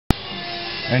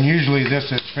And usually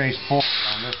this is face forward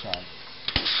on this side.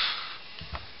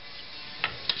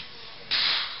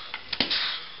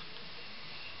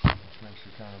 Which makes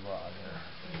it kind of odd here.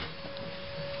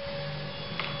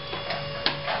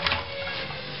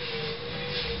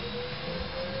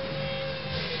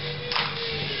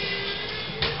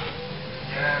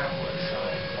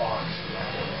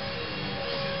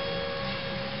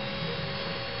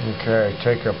 Okay,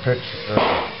 take a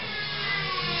picture.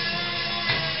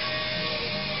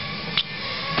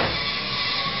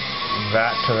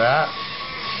 That to that.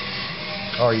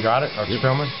 Oh, you got it? Oh, it's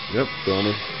filming? Yep,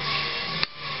 filming.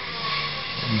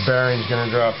 Bearing's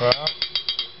gonna drop out.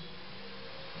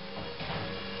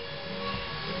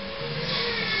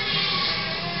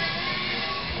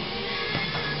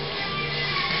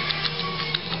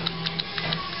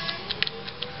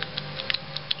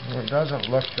 It doesn't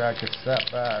look like it's that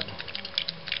bad.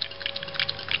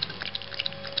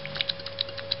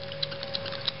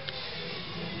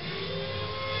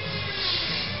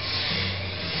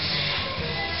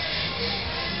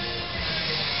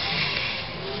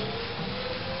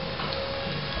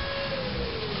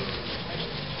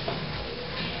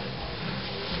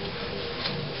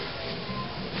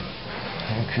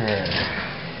 Okay.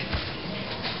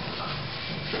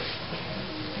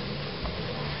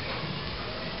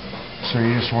 So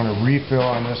you just want to refill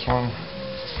on this one?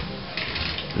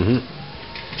 Mm-hmm.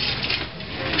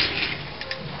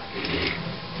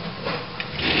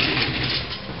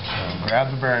 So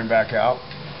grab the bearing back out.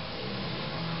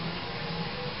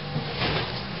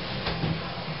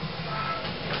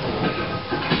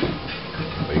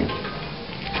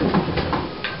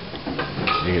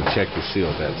 You can check your seal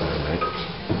at that time, right?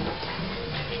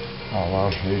 Oh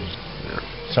well,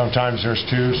 sometimes there's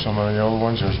two, some of the old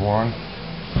ones there's one.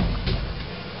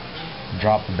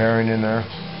 Drop the bearing in there.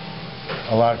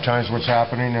 A lot of times what's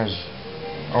happening is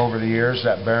over the years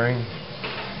that bearing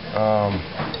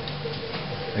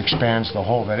expands the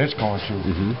hole that it's going to,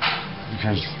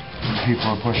 because people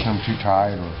are pushing them too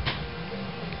tight or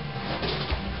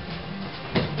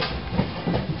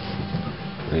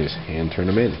they just hand turn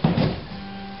them in.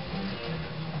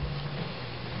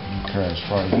 Okay, as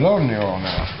far as loading the oil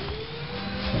now,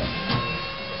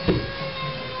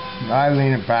 I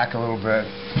lean it back a little bit.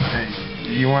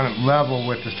 You want it level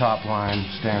with the top line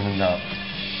standing up.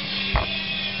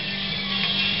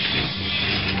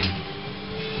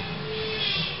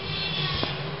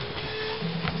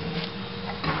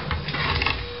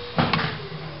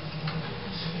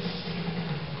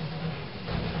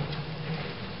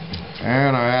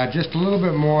 And I add just a little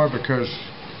bit more because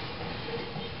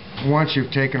once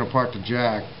you've taken apart the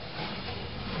jack,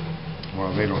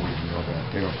 well, they don't need to know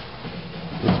that. They don't.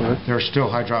 There's still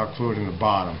hydraulic fluid in the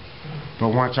bottom. But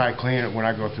once I clean it, when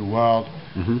I go through weld,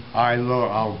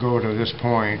 I'll go to this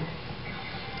point.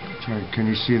 Can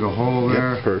you see the hole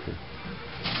there? Yep, perfect.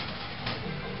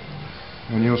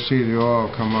 And you'll see the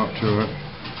oil come up to it.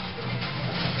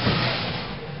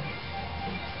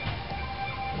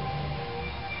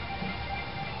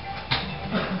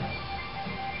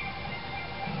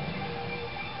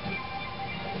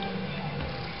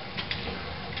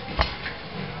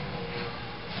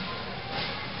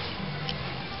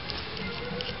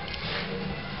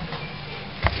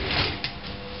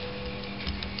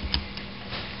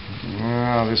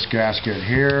 Now this gasket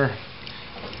here,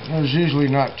 there's usually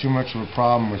not too much of a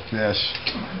problem with this.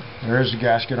 There is a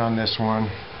gasket on this one,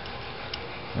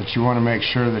 but you want to make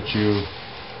sure that you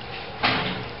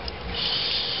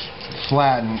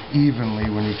flatten evenly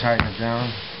when you tighten it down.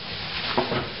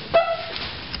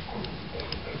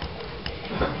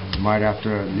 You might have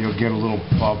to, you'll get a little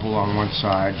bubble on one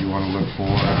side you want to look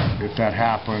for. If that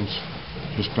happens,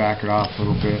 just back it off a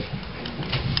little bit.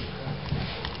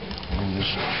 And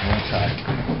just tight.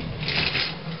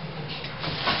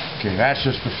 Okay, that's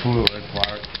just the fluid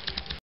part.